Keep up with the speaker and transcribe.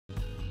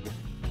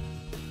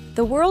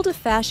The world of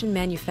fashion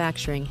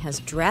manufacturing has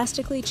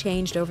drastically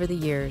changed over the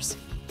years.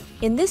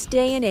 In this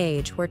day and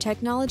age where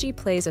technology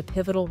plays a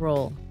pivotal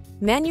role,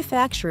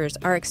 manufacturers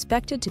are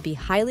expected to be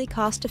highly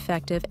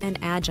cost-effective and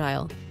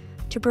agile,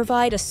 to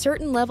provide a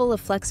certain level of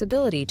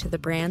flexibility to the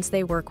brands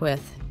they work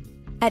with.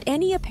 At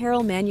any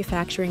apparel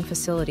manufacturing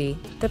facility,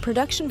 the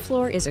production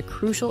floor is a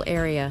crucial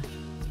area.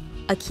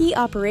 A key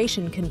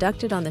operation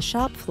conducted on the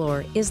shop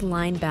floor is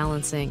line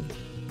balancing,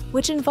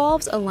 which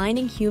involves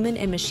aligning human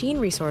and machine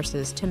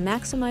resources to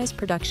maximize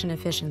production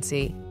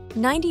efficiency.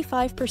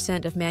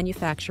 95% of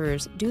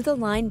manufacturers do the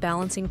line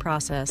balancing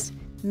process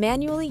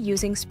manually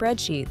using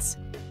spreadsheets,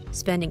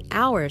 spending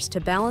hours to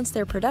balance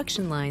their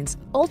production lines,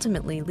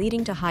 ultimately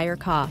leading to higher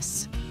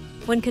costs.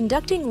 When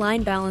conducting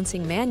line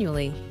balancing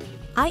manually,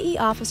 IE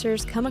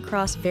officers come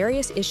across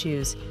various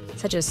issues,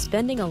 such as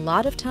spending a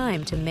lot of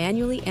time to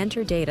manually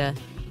enter data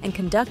and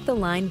conduct the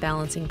line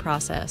balancing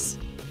process.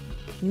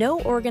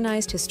 No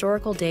organized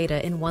historical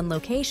data in one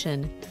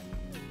location,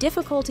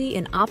 difficulty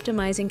in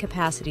optimizing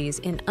capacities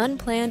in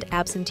unplanned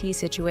absentee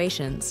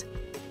situations,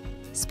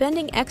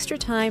 spending extra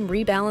time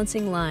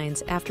rebalancing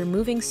lines after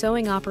moving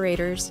sewing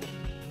operators,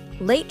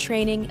 late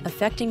training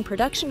affecting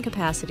production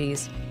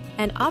capacities,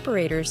 and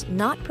operators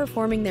not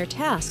performing their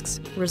tasks,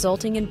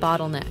 resulting in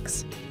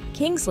bottlenecks.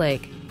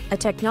 Kingslake, a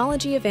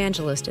technology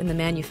evangelist in the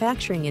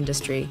manufacturing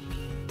industry,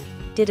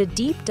 did a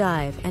deep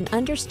dive and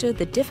understood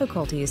the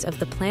difficulties of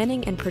the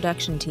planning and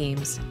production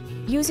teams.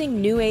 Using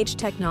new age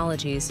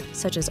technologies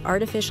such as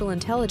artificial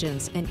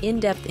intelligence and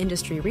in-depth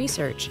industry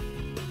research,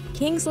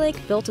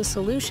 Kingslake built a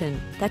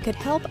solution that could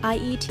help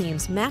IE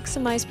teams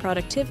maximize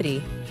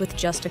productivity with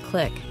just a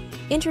click.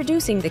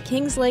 Introducing the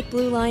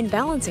KingslakeBlue Line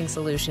Balancing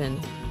solution,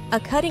 a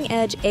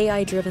cutting-edge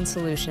AI-driven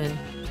solution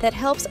that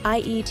helps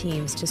IE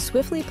teams to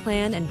swiftly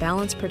plan and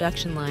balance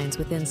production lines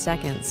within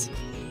seconds.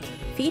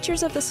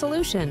 Features of the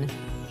solution: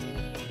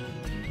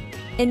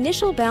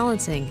 initial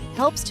balancing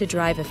helps to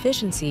drive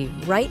efficiency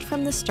right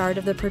from the start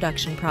of the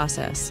production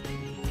process.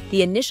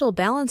 The initial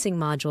balancing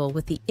module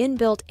with the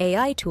inbuilt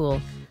AI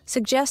tool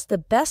suggests the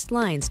best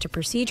lines to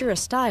procedure a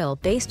style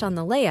based on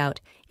the layout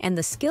and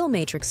the skill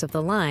matrix of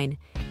the line,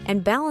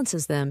 and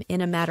balances them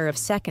in a matter of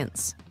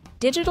seconds.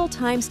 Digital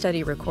Time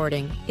Study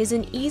Recording is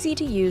an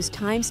easy-to-use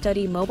time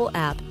study mobile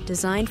app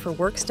designed for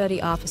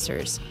work-study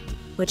officers,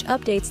 which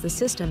updates the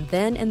system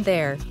then and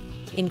there,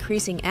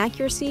 increasing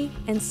accuracy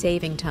and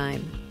saving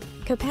time.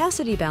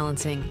 Capacity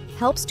balancing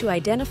helps to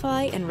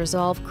identify and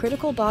resolve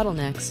critical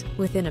bottlenecks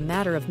within a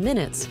matter of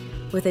minutes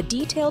with a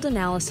detailed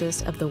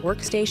analysis of the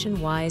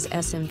workstation-wise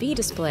SMV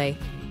display,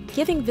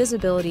 giving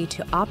visibility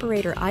to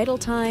operator idle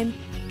time,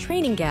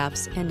 training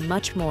gaps, and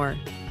much more.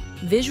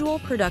 Visual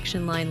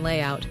production line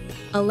layout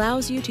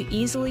allows you to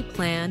easily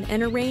plan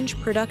and arrange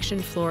production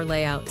floor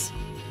layouts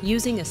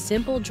using a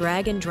simple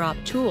drag-and-drop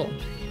tool,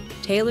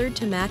 tailored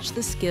to match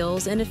the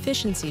skills and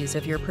efficiencies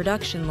of your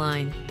production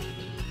line.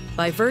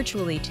 By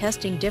virtually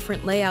testing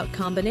different layout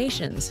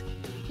combinations,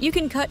 you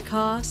can cut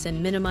costs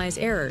and minimize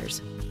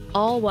errors,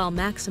 all while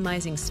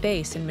maximizing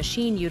space and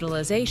machine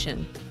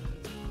utilization.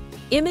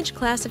 Image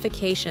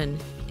classification,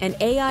 an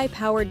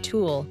AI-powered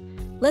tool,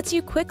 lets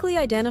you quickly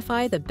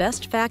identify the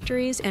best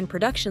factories and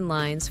production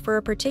lines for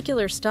a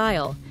particular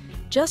style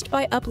just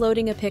by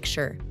uploading a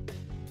picture.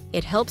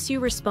 It helps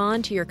you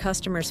respond to your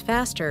customers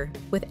faster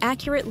with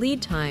accurate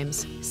lead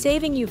times,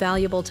 saving you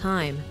valuable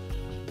time.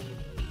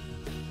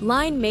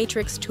 Line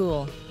Matrix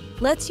tool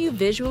lets you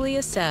visually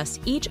assess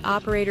each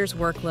operator's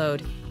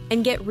workload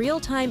and get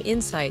real-time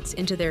insights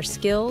into their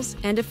skills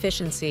and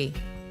efficiency.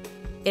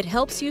 It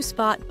helps you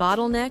spot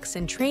bottlenecks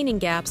and training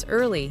gaps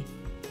early,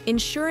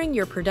 ensuring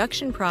your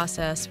production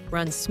process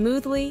runs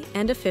smoothly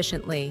and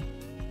efficiently.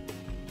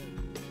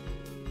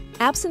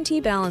 Absentee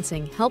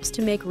balancing helps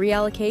to make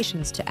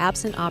reallocations to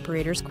absent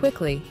operators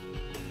quickly.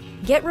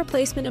 Get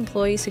replacement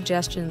employee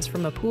suggestions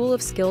from a pool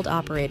of skilled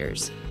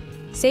operators.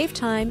 Save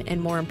time and,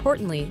 more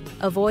importantly,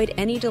 avoid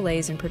any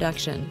delays in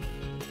production.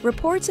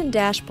 Reports and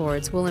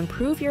dashboards will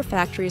improve your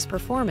factory's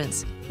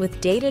performance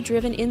with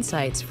data-driven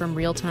insights from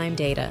real-time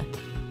data.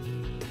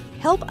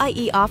 Help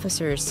IE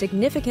officers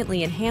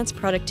significantly enhance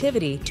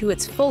productivity to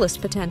its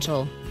fullest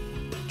potential.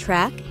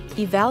 Track,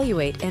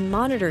 evaluate, and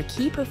monitor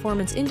key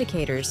performance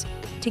indicators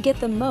to get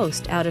the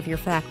most out of your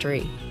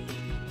factory.